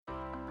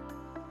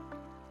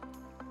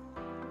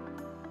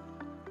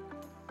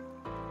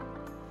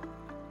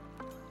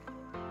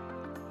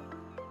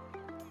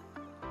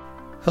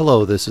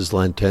Hello, this is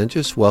Len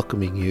Tenges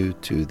welcoming you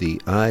to the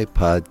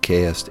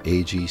iPodcast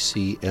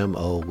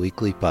AGCMO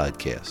Weekly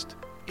Podcast.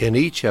 In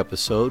each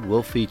episode,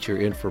 we'll feature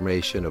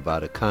information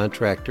about a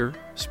contractor,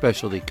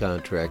 specialty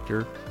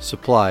contractor,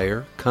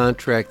 supplier,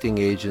 contracting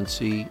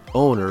agency,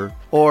 owner,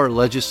 or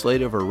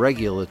legislative or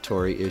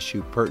regulatory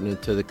issue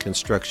pertinent to the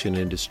construction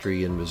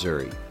industry in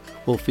Missouri.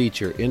 We'll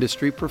feature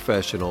industry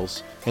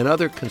professionals and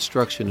other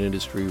construction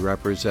industry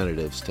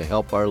representatives to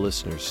help our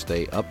listeners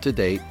stay up to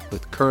date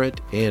with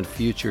current and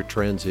future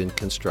trends in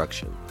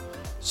construction.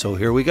 So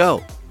here we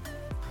go.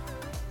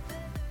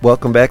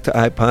 Welcome back to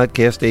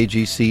iPodcast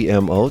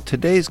AGCMO.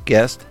 Today's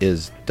guest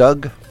is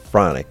Doug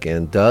Fronick,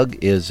 and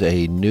Doug is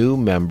a new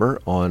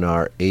member on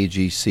our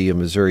AGC of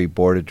Missouri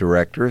Board of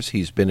Directors.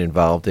 He's been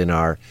involved in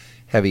our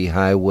heavy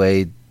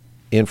highway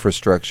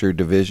infrastructure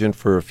division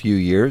for a few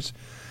years.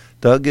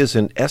 Doug is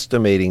an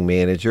estimating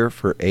manager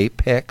for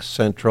Apex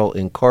Central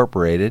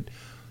Incorporated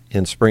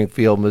in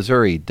Springfield,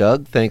 Missouri.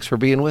 Doug, thanks for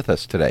being with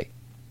us today.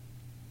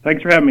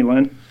 Thanks for having me,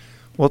 Len.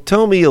 Well,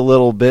 tell me a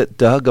little bit,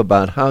 Doug,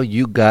 about how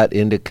you got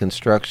into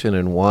construction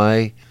and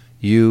why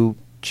you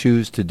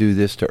choose to do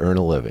this to earn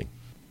a living.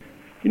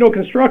 You know,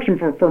 construction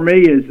for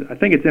me I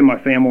think it's in my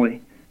family.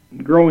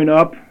 Growing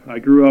up, I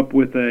grew up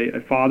with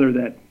a father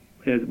that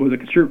was a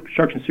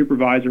construction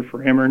supervisor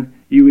for Ameren,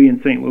 UE,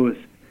 in St. Louis.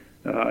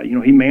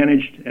 He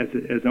managed,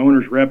 as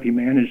owner's rep, he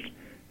managed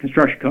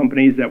construction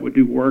companies that would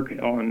do work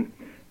on,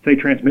 say,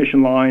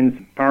 transmission lines,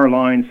 power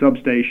lines,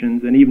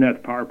 substations, and even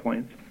at the power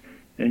plants.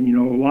 And, you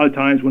know, a lot of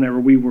times whenever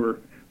we're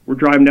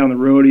driving down the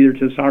road, either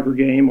to a soccer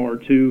game or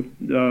to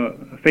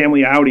a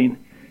family outing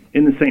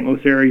in the St.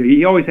 Louis area,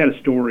 he always had a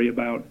story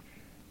about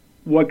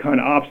what kind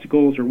of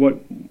obstacles or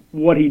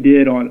what he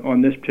did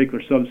on this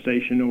particular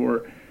substation,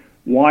 or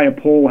why a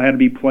pole had to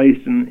be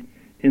placed in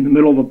the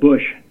middle of a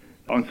bush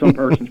on some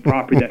person's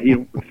property that he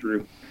worked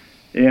through.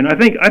 And I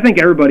think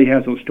everybody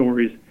has those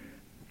stories.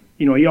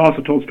 You know, he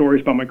also told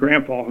stories about my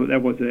grandpa, who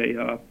that was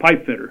a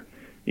pipe fitter.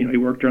 You know, he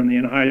worked on the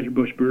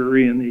Anheuser-Busch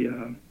Brewery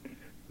and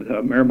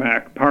the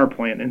Merrimack power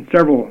plant, and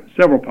several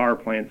power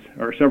plants,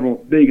 or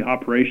several big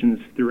operations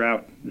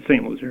throughout the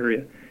St. Louis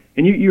area.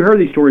 And you heard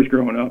these stories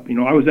growing up. You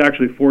know, I was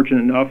actually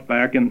fortunate enough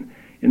back in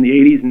the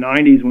 80s and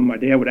 90s when my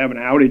dad would have an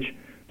outage,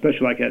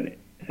 especially like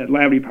at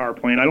Lavity Power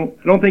Plant. I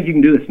don't think you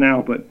can do this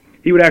now, but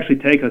he would actually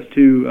take us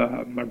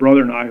to, my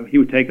brother and I, he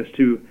would take us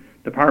to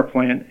the power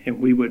plant, and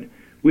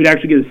we'd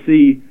actually get to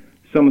see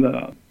some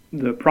of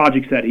the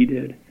projects that he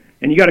did.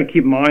 And you got to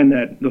keep in mind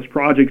that those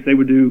projects, they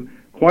would do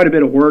quite a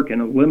bit of work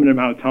in a limited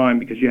amount of time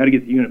because you had to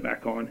get the unit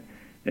back on.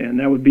 And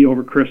that would be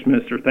over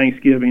Christmas or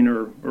Thanksgiving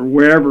or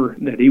wherever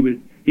that he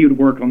would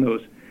work on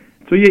those.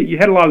 So you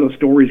had a lot of those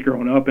stories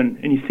growing up, and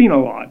you've seen a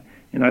lot.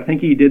 And I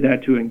think he did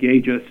that to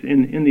engage us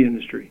in the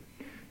industry.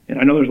 And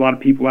I know there's a lot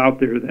of people out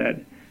there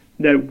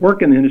that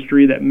work in the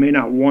industry that may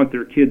not want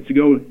their kids to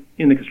go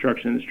in the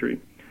construction industry.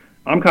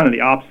 I'm kind of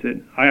the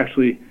opposite. I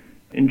actually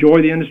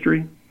enjoy the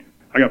industry.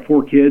 I got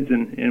 4 kids,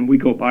 and we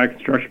go by a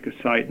construction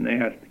site, and they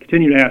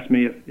continue to ask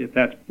me if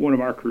that's one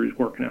of our crews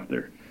working out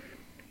there.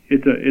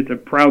 It's a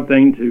proud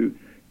thing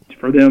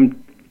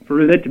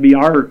for it to be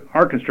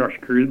our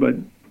construction crews, but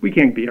we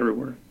can't be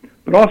everywhere.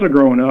 But also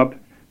growing up,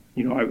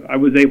 you know, I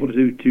was able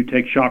to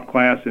take shop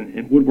class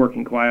and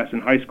woodworking class in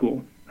high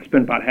school. I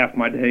spent about half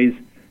my days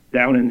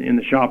down in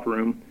the shop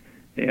room,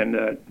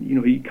 and you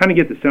know, you kind of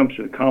get the sense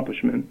of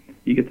accomplishment.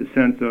 You get the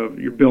sense of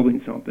you're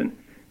building something,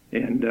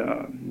 and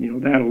you know,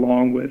 that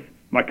along with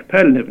my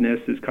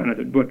competitiveness is kind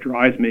of what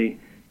drives me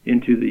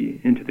into the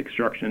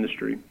construction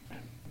industry.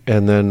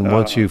 And then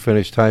once you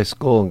finished high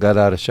school and got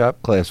out of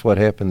shop class, what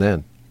happened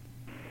then?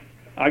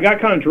 I got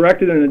kind of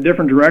directed in a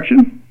different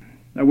direction.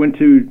 I went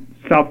to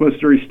Southwest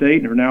Missouri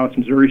State, or now it's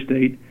Missouri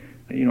State.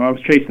 You know, I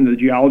was chasing the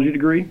geology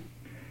degree.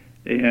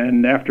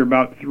 And after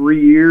about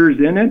 3 years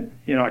in it,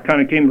 you know, I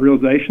kind of came to the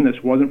realization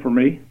this wasn't for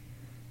me.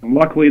 And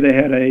luckily, they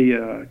had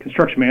a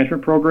construction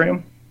management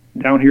program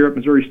down here at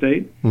Missouri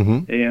State,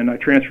 and I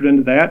transferred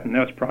into that, and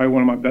that's probably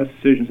one of my best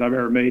decisions I've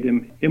ever made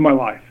in my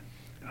life.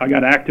 I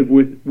got active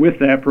with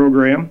that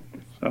program,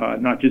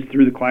 not just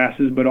through the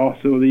classes, but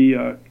also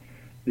the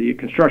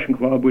construction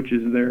club, which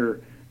is their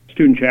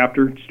student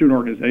chapter, student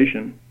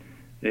organization,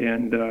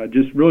 and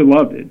just really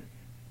loved it.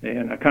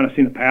 And I kind of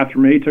seen a path for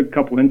me. Took a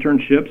couple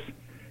internships.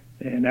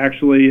 And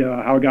actually,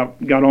 how I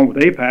got on with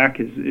APAC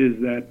is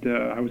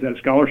that I was at a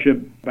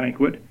scholarship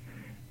banquet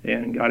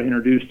and got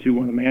introduced to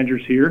one of the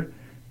managers here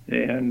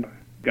and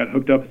got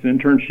hooked up with an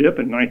internship,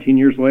 and 19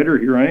 years later,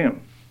 here I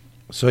am.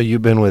 So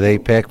you've been with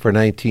APAC for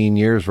 19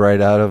 years right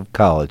out of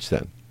college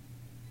then?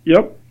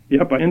 Yep.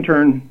 I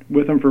interned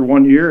with them for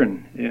 1 year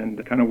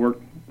and kind of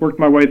worked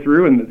my way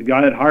through, and the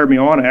guy that hired me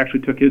on, I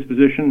actually took his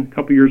position a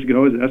couple years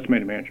ago as an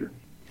estimating manager.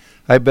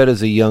 I bet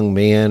as a young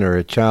man or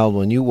a child,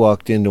 when you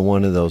walked into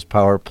one of those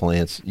power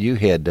plants, you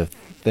had to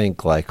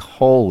think like,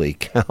 holy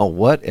cow,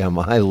 what am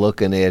I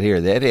looking at here?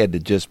 That had to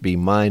just be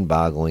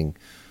mind-boggling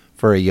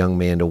for a young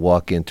man to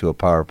walk into a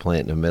power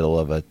plant in the middle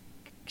of a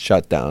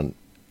shutdown.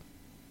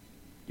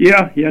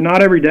 Yeah.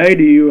 Not every day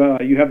do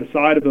you have the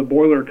side of a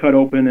boiler cut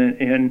open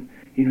and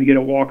you get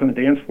a walk on the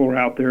dance floor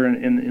out there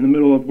in the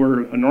middle of where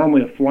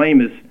normally a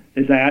flame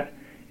is at,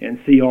 and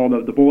see all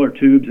the boiler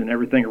tubes and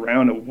everything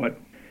around it,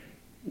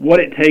 what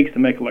it takes to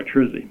make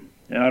electricity.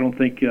 And I don't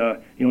think,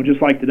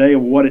 just like today,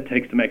 what it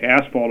takes to make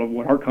asphalt of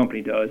what our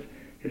company does,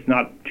 it's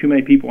not too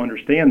many people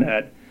understand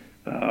that.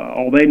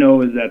 All they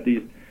know is that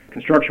these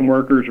construction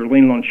workers are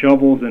leaning on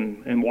shovels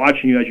and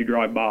watching you as you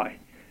drive by,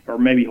 or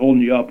maybe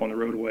holding you up on the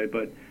roadway.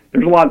 But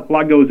there's a lot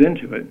goes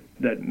into it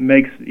that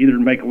either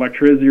make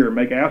electricity or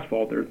make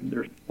asphalt.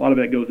 There's a lot of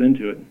that goes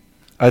into it.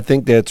 I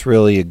think that's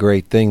really a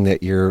great thing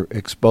that you're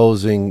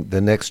exposing the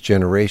next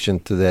generation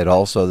to that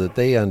also, that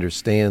they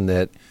understand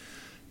that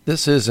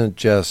this isn't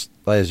just,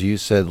 as you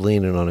said,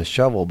 leaning on a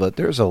shovel, but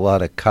there's a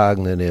lot of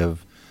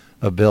cognitive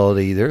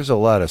ability. There's a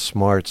lot of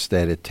smarts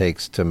that it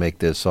takes to make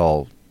this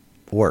all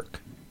work.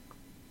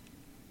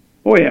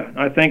 Oh yeah,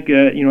 I think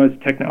as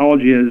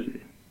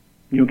technology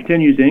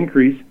continues to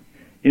increase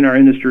in our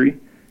industry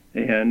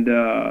and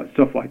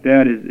stuff like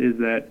that, is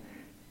that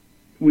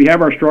we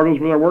have our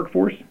struggles with our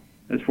workforce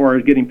as far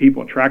as getting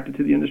people attracted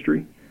to the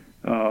industry.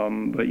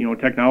 But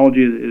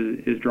technology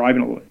is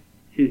driving,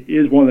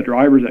 is one of the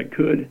drivers that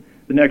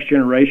the next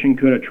generation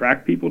could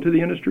attract people to the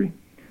industry.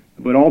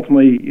 But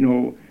ultimately,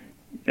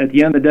 at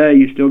the end of the day,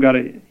 you still got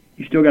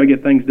to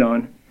get things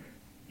done.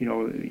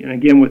 And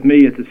again, with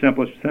me, it's the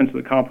simplest sense of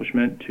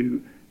accomplishment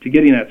to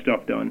getting that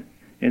stuff done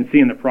and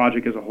seeing the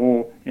project as a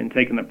whole, and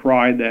taking the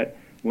pride that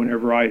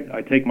whenever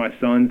I take my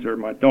sons or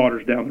my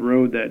daughters down the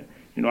road, that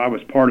I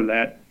was part of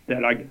that.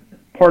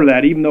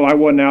 Even though I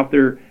wasn't out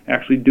there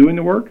actually doing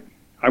the work,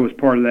 I was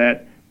part of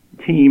that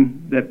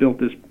team that built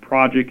this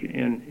project,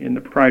 and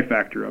the pride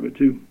factor of it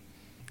too.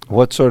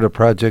 What sort of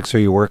projects are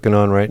you working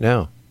on right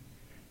now?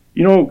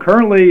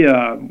 Currently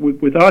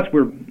with us,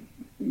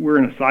 we're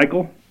in a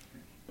cycle,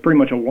 pretty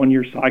much a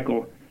 1-year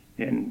cycle,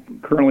 and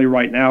currently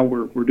right now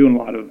we're doing a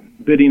lot of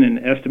bidding and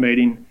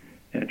estimating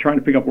and trying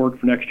to pick up work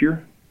for next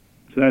year.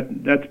 So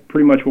that's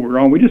pretty much what we're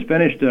on. We just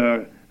finished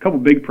a couple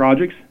big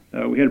projects.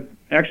 We had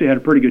a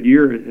pretty good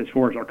year as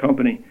far as our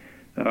company.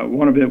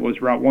 One of it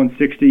was Route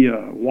 160,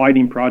 a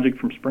widening project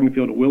from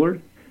Springfield to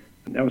Willard.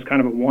 And that was kind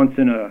of a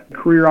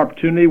once-in-a-career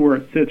opportunity where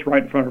it sits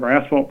right in front of our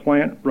asphalt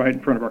plant, right in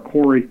front of our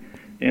quarry,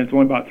 and it's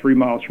only about 3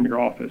 miles from your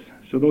office.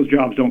 So those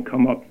jobs don't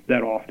come up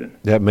that often.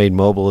 That made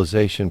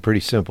mobilization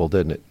pretty simple,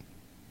 didn't it?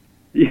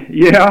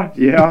 Yeah,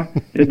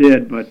 it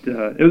did. But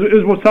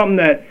it was something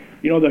that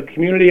the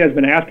community has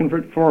been asking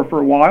for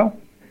a while.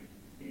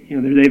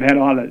 They've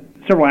had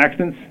several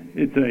accidents.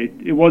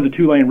 It was a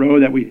 2-lane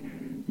road that we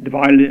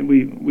divided it.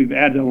 We've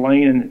added a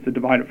lane, and it's a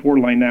divided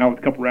 4-lane now with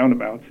a couple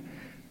roundabouts.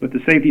 But the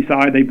safety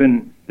side, they've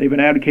been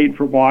advocating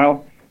for a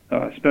while,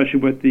 especially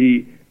with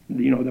the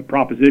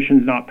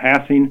propositions not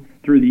passing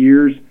through the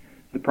years.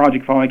 The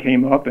project finally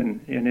came up, and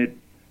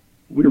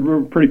we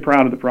were pretty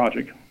proud of the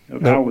project,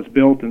 of how it was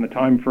built and the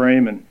time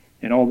frame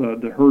and all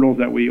the hurdles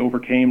that we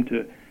overcame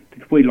to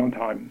complete it on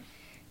time.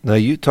 Now,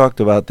 you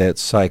talked about that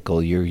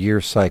cycle, your year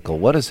cycle.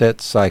 What does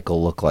that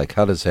cycle look like?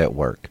 How does that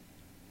work?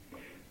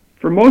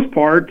 For most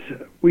part,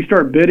 we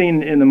start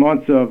bidding in the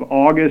months of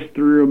August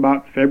through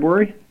about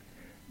February.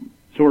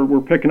 So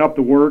we're picking up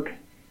the work,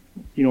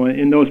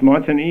 in those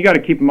months. And you got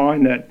to keep in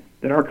mind that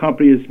our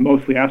company is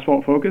mostly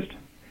asphalt focused.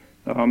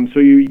 So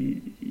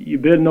you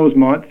bid in those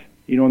months.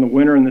 In the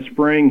winter and the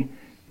spring,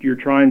 you're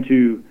trying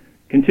to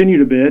continue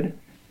to bid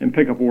and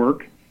pick up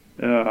work.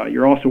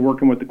 You're also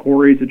working with the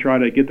quarries to try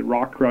to get the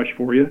rock crushed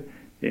for you.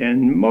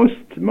 And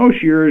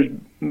most years,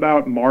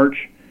 about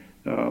March,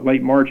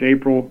 late March,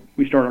 April,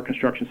 we start our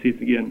construction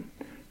season again.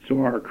 So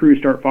our crews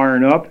start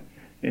firing up.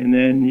 And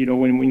then,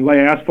 when we lay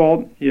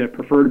asphalt, you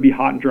prefer to be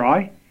hot and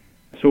dry.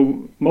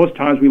 So most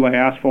times we lay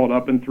asphalt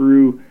up and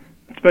through,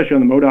 especially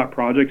on the MoDOT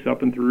projects,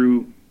 up and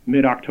through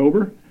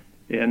mid-October.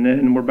 And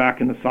then we're back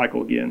in the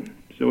cycle again.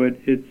 So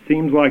it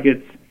seems like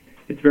it's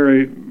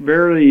very,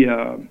 very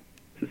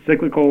it's a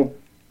cyclical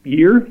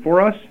year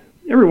for us.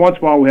 Every once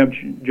in a while we have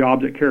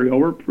jobs that carry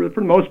over. For the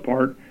most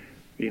part,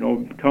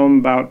 come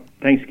about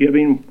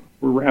Thanksgiving,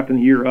 we're wrapping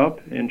the year up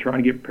and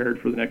trying to get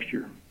prepared for the next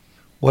year.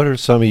 What are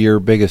some of your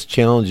biggest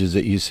challenges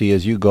that you see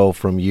as you go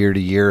from year to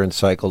year and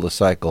cycle to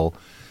cycle?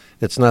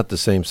 It's not the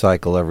same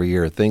cycle every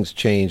year. Things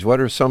change. What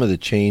are some of the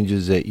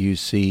changes that you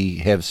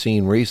have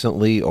seen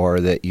recently, or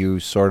that you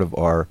sort of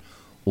are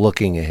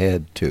looking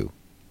ahead to?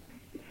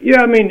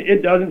 Yeah,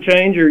 it doesn't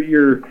change.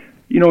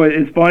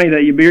 It's funny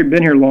that you've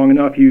been here long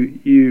enough.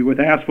 You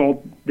with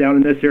asphalt down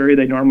in this area,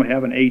 they normally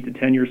have an 8 to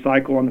 10 year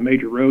cycle on the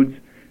major roads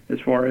as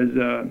far as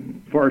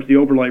the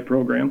overlay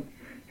program.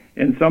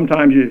 And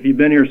sometimes if you've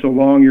been here so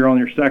long, you're on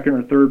your second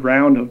or third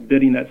round of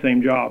bidding that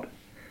same job.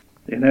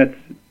 And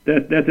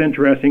that's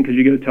interesting, because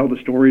you get to tell the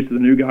stories to the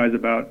new guys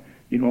about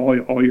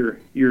all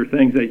your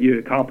things that you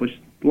accomplished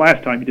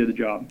last time you did the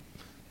job.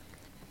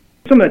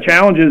 Some of the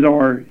challenges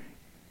are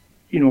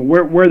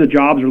where the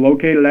jobs are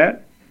located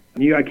at.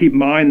 And you got to keep in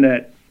mind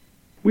that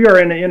we are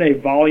in a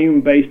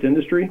volume-based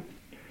industry,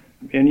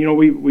 and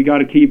we got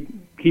to keep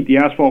the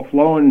asphalt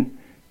flowing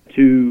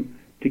to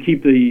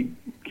keep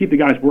the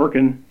guys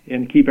working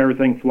and keep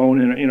everything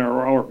flowing in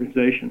our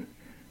organization.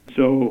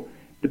 So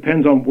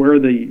depends on where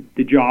the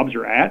jobs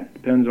are at.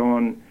 Depends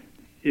on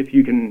if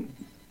you can.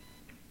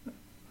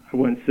 I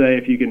wouldn't say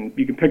if you can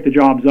pick the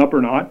jobs up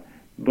or not,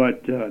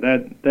 but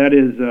that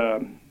is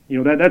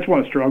that's one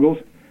of the struggles.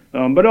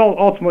 But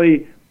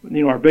ultimately,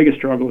 our biggest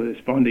struggle is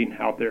funding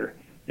out there.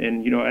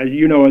 And as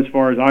you know, as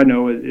far as I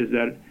know, is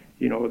that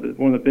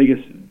one of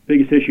the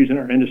biggest issues in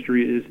our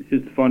industry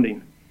is the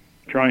funding.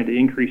 Trying to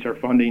increase our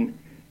funding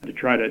to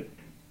try to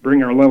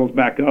bring our levels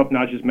back up,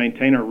 not just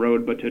maintain our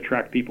road, but to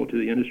attract people to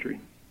the industry.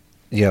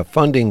 Yeah,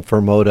 funding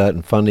for MoDOT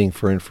and funding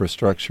for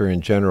infrastructure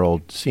in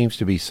general seems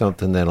to be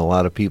something that a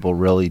lot of people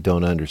really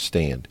don't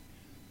understand.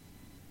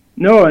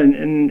 No,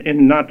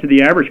 and not to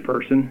the average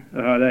person,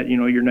 that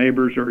your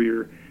neighbors or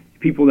your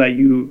people that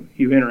you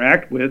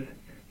interact with,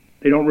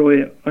 they don't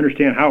really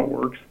understand how it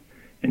works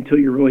until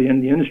you're really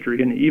in the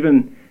industry. And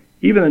even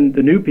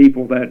the new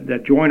people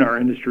that join our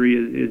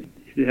industry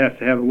it has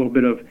to have a little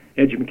bit of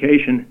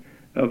education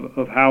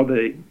of how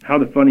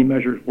the funding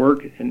measures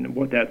work and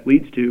what that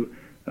leads to.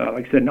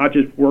 Like I said, not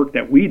just work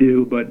that we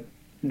do, but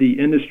the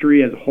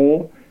industry as a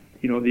whole,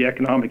 the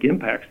economic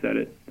impacts that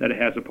it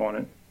has upon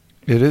it.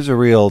 It is a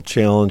real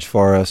challenge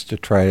for us to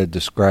try to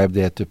describe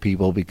that to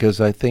people,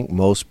 because I think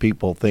most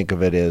people think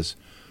of it as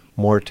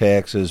more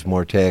taxes,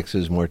 more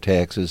taxes, more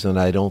taxes, and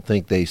I don't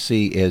think they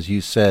see, as you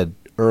said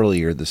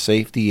earlier, the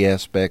safety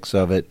aspects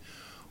of it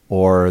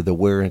or the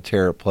wear and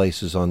tear it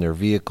places on their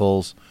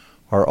vehicles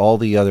or all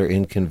the other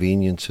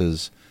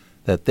inconveniences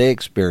that they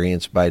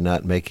experience by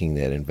not making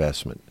that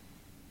investment.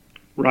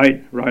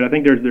 Right. I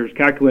think there's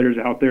calculators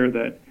out there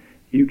that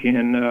you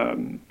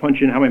can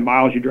punch in how many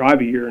miles you drive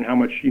a year and how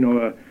much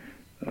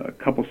a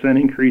couple cent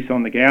increase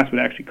on the gas would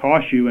actually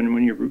cost you. And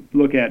when you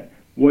look at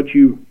what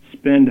you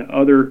spend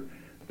other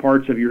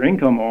parts of your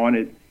income on,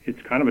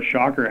 it's kind of a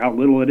shocker how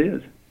little it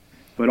is.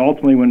 But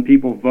ultimately, when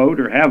people vote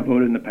or have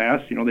voted in the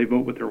past, they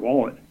vote with their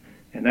wallet,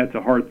 and that's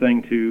a hard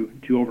thing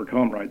to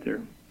overcome right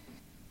there.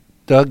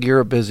 Doug, you're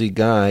a busy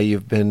guy.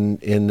 You've been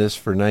in this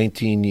for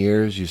 19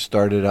 years. You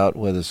started out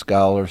with a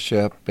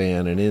scholarship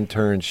and an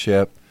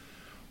internship.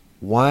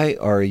 Why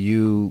are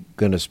you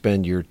going to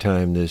spend your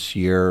time this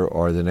year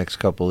or the next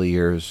couple of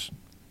years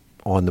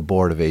on the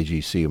board of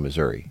AGC of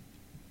Missouri?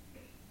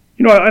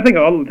 I think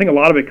a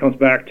lot of it comes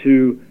back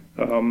to,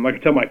 like I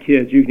tell my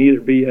kids, you can either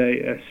be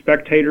a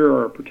spectator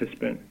or a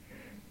participant.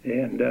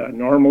 And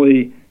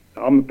normally,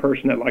 I'm the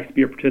person that likes to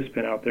be a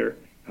participant out there.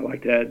 I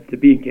like to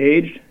be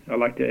engaged. I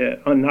like to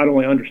not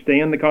only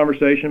understand the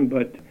conversation,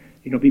 but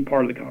be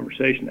part of the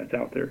conversation that's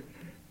out there.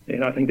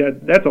 And I think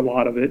that's a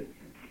lot of it.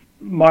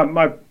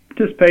 My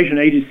participation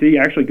in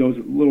AGC actually goes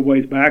a little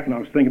ways back, and I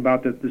was thinking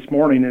about that this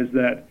morning. Is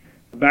that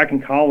back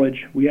in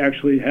college we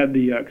actually had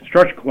the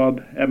construction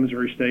club at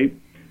Missouri State,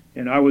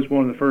 and I was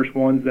one of the first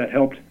ones that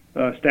helped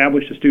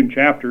establish the student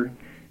chapter.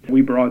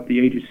 We brought the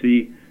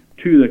AGC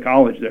to the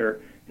college there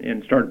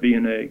and started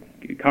being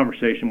a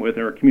conversation with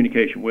or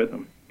communication with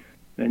them.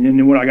 And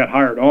then when I got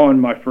hired on,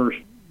 my first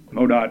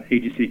MoDOT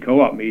AGC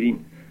co-op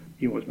meeting,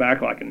 was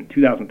back like in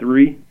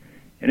 2003.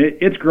 And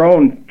it's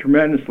grown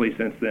tremendously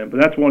since then. But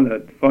that's one of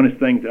the funnest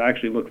things that I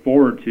actually look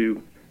forward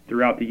to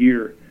throughout the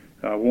year.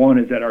 One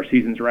is that our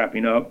season's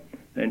wrapping up.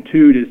 And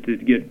two is to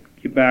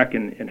get back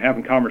and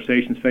having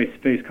conversations,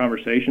 face-to-face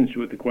conversations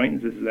with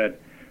acquaintances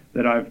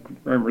that I've,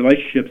 and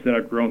relationships that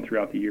I've grown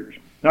throughout the years.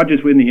 Not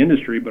just within the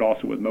industry, but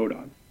also with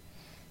MoDOT.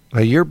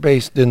 You're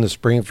based in the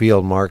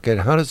Springfield market.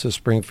 How does the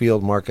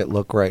Springfield market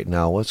look right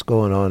now? What's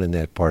going on in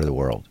that part of the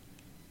world?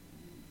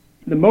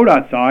 The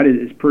MoDOT side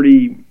is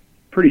pretty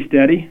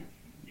steady.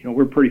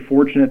 We're pretty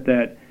fortunate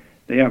that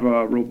they have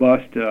a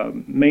robust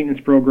maintenance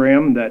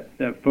program that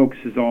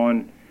focuses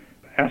on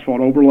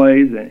asphalt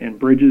overlays and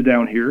bridges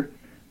down here.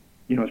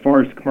 As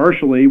far as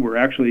commercially, we're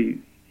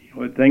actually,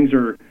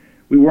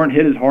 we weren't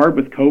hit as hard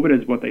with COVID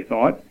as what they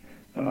thought.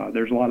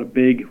 There's a lot of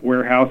big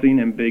warehousing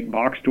and big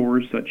box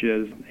stores such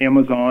as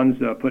Amazon's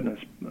putting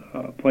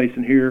a place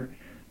in here.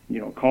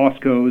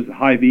 Costco's, the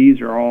Hy-Vees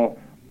are all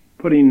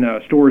putting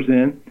stores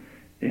in.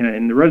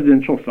 And the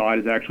residential side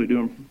is actually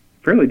doing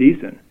fairly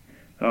decent.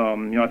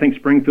 I think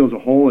Springfield as a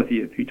whole, if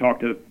you talk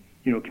to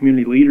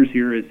community leaders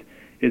here,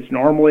 it's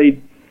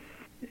normally,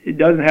 it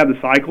doesn't have the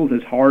cycles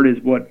as hard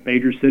as what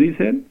major cities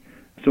hit,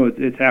 so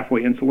it's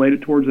halfway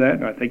insulated towards that,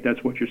 and I think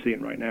that's what you're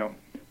seeing right now.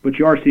 But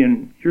you're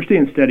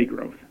seeing steady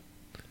growth.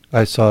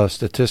 I saw a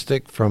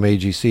statistic from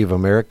AGC of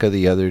America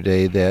the other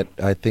day that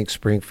I think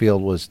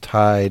Springfield was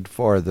tied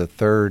for the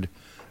third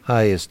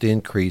highest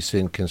increase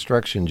in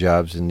construction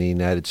jobs in the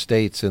United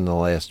States in the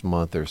last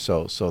month or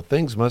so. So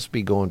things must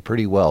be going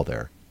pretty well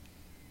there.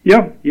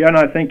 Yeah, and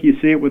I think you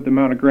see it with the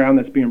amount of ground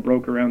that's being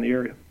broke around the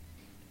area.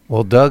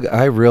 Well, Doug,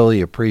 I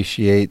really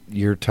appreciate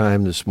your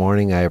time this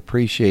morning. I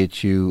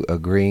appreciate you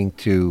agreeing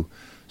to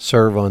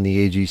serve on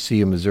the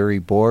AGC of Missouri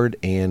board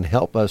and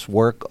help us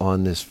work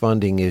on this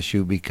funding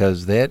issue,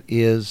 because that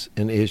is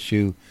an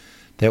issue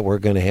that we're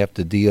going to have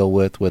to deal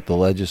with the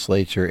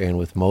legislature and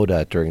with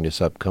MoDOT during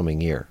this upcoming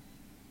year.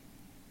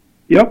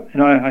 Yep,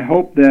 and I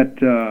hope that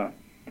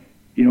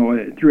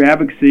through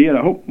advocacy, and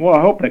I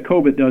hope that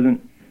COVID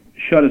doesn't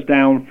shut us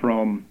down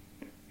from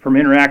from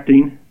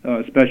interacting,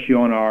 especially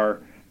on our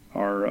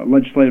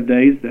legislative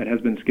days that has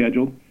been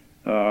scheduled,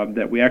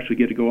 that we actually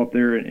get to go up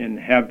there and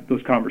have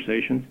those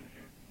conversations.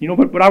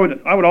 But I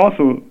would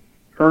also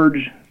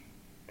urge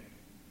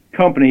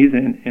companies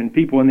and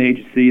people in the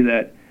agency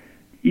that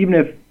even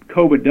if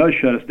COVID does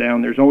shut us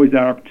down, there's always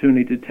that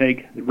opportunity to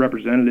take the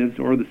representatives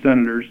or the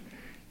senators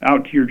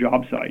out to your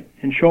job site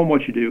and show them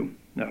what you do,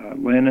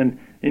 Lynn. And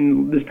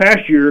in this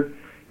past year,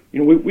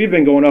 we've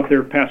been going up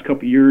there the past couple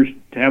of years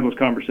to have those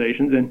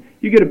conversations, and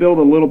you get to build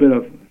a little bit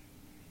of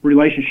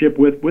relationship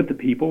with the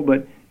people,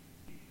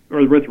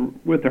 or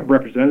with our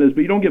representatives,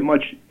 but you don't get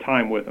much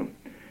time with them.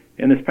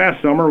 And this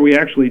past summer, we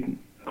actually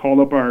called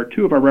up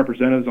two of our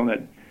representatives on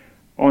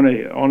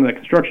that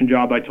construction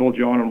job I told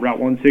you on Route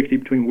 160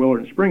 between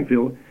Willard and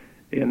Springfield,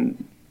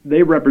 and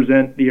they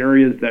represent the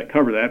areas that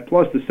cover that,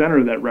 plus the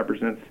senator that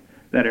represents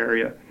that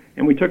area.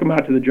 And we took them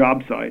out to the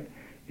job site,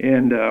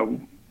 and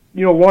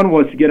one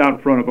was to get out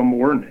in front of them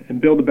more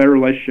and build a better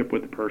relationship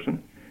with the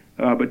person,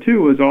 but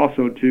two was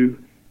also to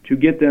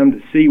get them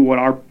to see what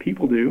our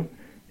people do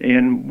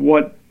and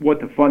what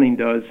the funding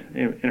does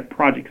and a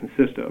project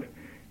consists of.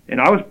 And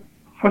I was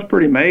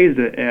pretty amazed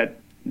at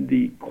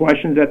the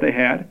questions that they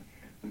had.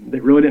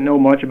 They really didn't know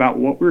much about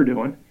what we were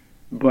doing,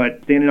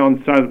 but standing on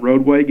the side of the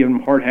roadway, giving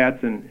them hard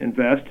hats and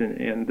vests,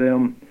 and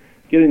them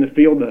getting to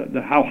feel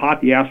how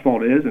hot the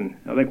asphalt is. And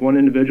I think one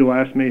individual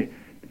asked me,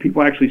 do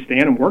people actually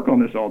stand and work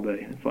on this all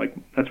day? It's like,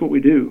 that's what we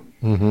do.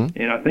 Mm-hmm.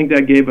 And I think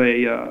that gave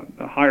a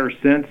higher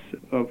sense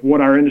of what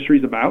our industry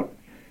is about.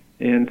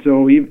 And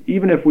so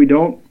even if we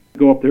don't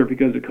go up there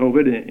because of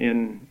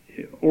COVID,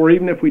 or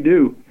even if we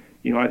do,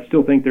 I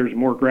still think there's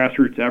more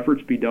grassroots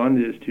efforts to be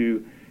done is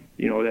to,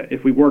 that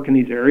if we work in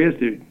these areas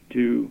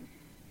to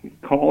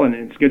call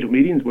and schedule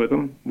meetings with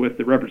them, with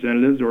the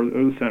representatives or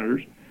the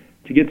senators,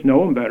 to get to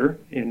know them better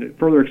and to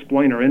further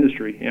explain our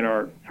industry and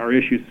our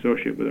issues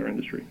associated with our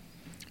industry.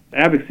 The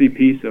advocacy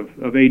piece of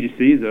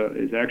AGC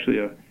is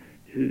actually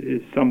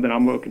is something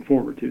I'm looking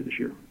forward to this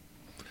year.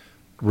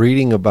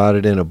 Reading about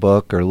it in a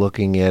book or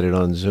looking at it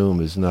on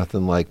Zoom is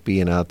nothing like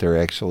being out there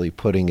actually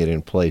putting it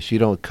in place. You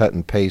don't cut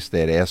and paste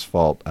that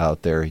asphalt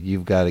out there.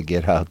 You've got to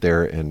get out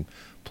there and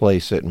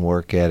place it and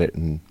work at it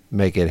and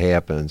make it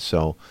happen.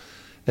 So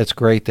it's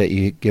great that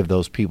you give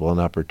those people an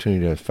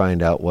opportunity to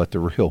find out what the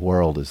real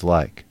world is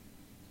like.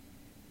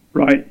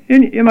 Right.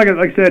 And like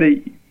I said,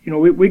 we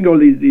can go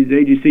to these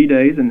AGC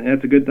days, and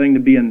that's a good thing to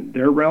be in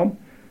their realm.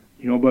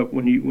 But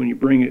when you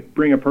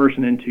bring a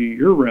person into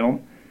your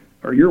realm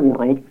or your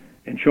world,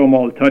 and show them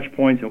all the touch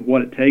points and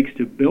what it takes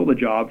to build a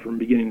job from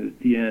beginning to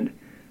the end,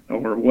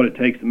 or what it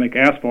takes to make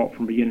asphalt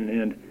from beginning to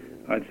end.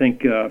 I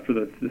think for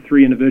the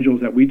three individuals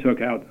that we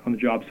took out on the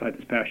job site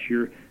this past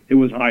year, it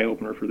was an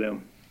eye-opener for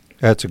them.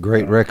 That's a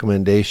great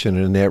recommendation,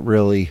 and that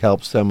really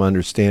helps them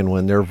understand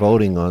when they're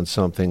voting on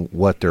something,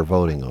 what they're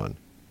voting on.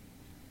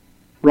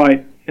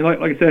 Right. And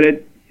like I said,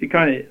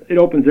 it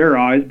opens their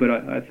eyes, but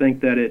I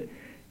think that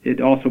it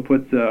also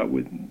puts,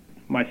 with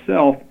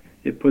myself,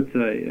 it puts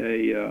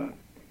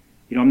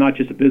I'm not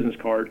just a business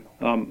card.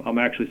 I'm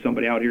actually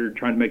somebody out here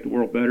trying to make the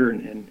world better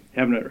and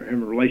having a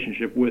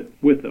relationship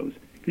with those.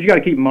 Because you got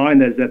to keep in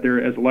mind that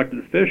they're, as elected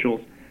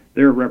officials,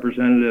 they're a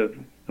representative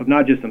of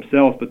not just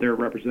themselves, but they're a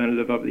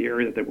representative of the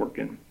area that they work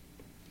in.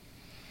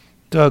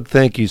 Doug,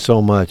 thank you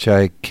so much.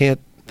 I can't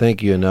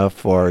thank you enough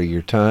for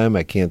your time.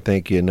 I can't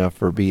thank you enough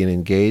for being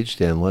engaged.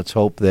 And let's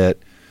hope that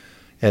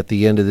at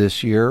the end of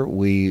this year,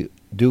 we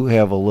do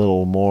have a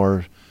little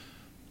more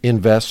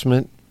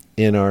investment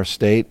in our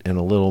state and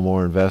a little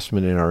more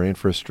investment in our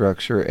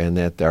infrastructure, and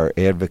that our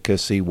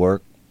advocacy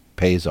work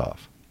pays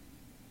off.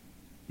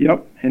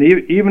 Yep, and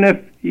even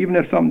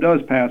if something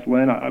does pass,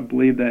 Lynn, I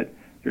believe that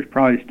there's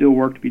probably still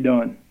work to be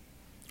done.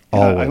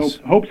 Always.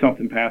 I hope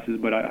something passes,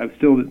 but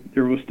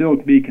there will still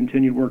be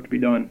continued work to be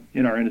done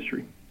in our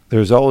industry.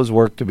 There's always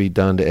work to be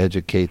done to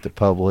educate the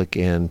public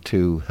and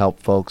to help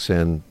folks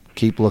and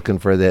keep looking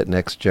for that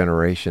next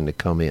generation to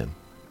come in.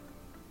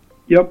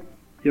 Yep,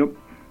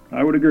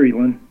 I would agree,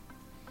 Lynn.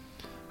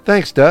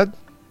 Thanks, Doug.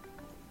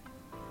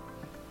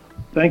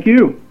 Thank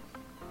you.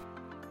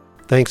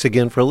 Thanks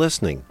again for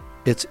listening.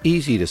 It's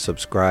easy to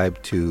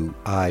subscribe to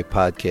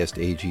iPodcast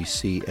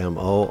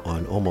AGCMO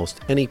on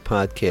almost any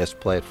podcast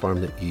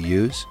platform that you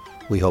use.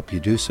 We hope you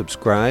do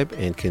subscribe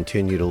and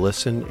continue to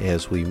listen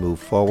as we move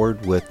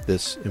forward with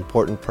this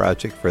important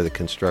project for the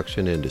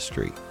construction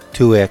industry.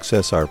 To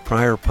access our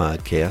prior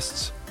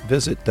podcasts,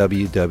 visit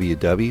www.agcmo.org,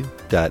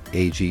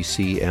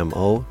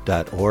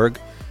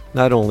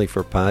 not only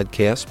for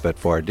podcasts, but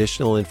for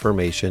additional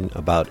information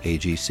about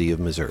AGC of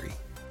Missouri.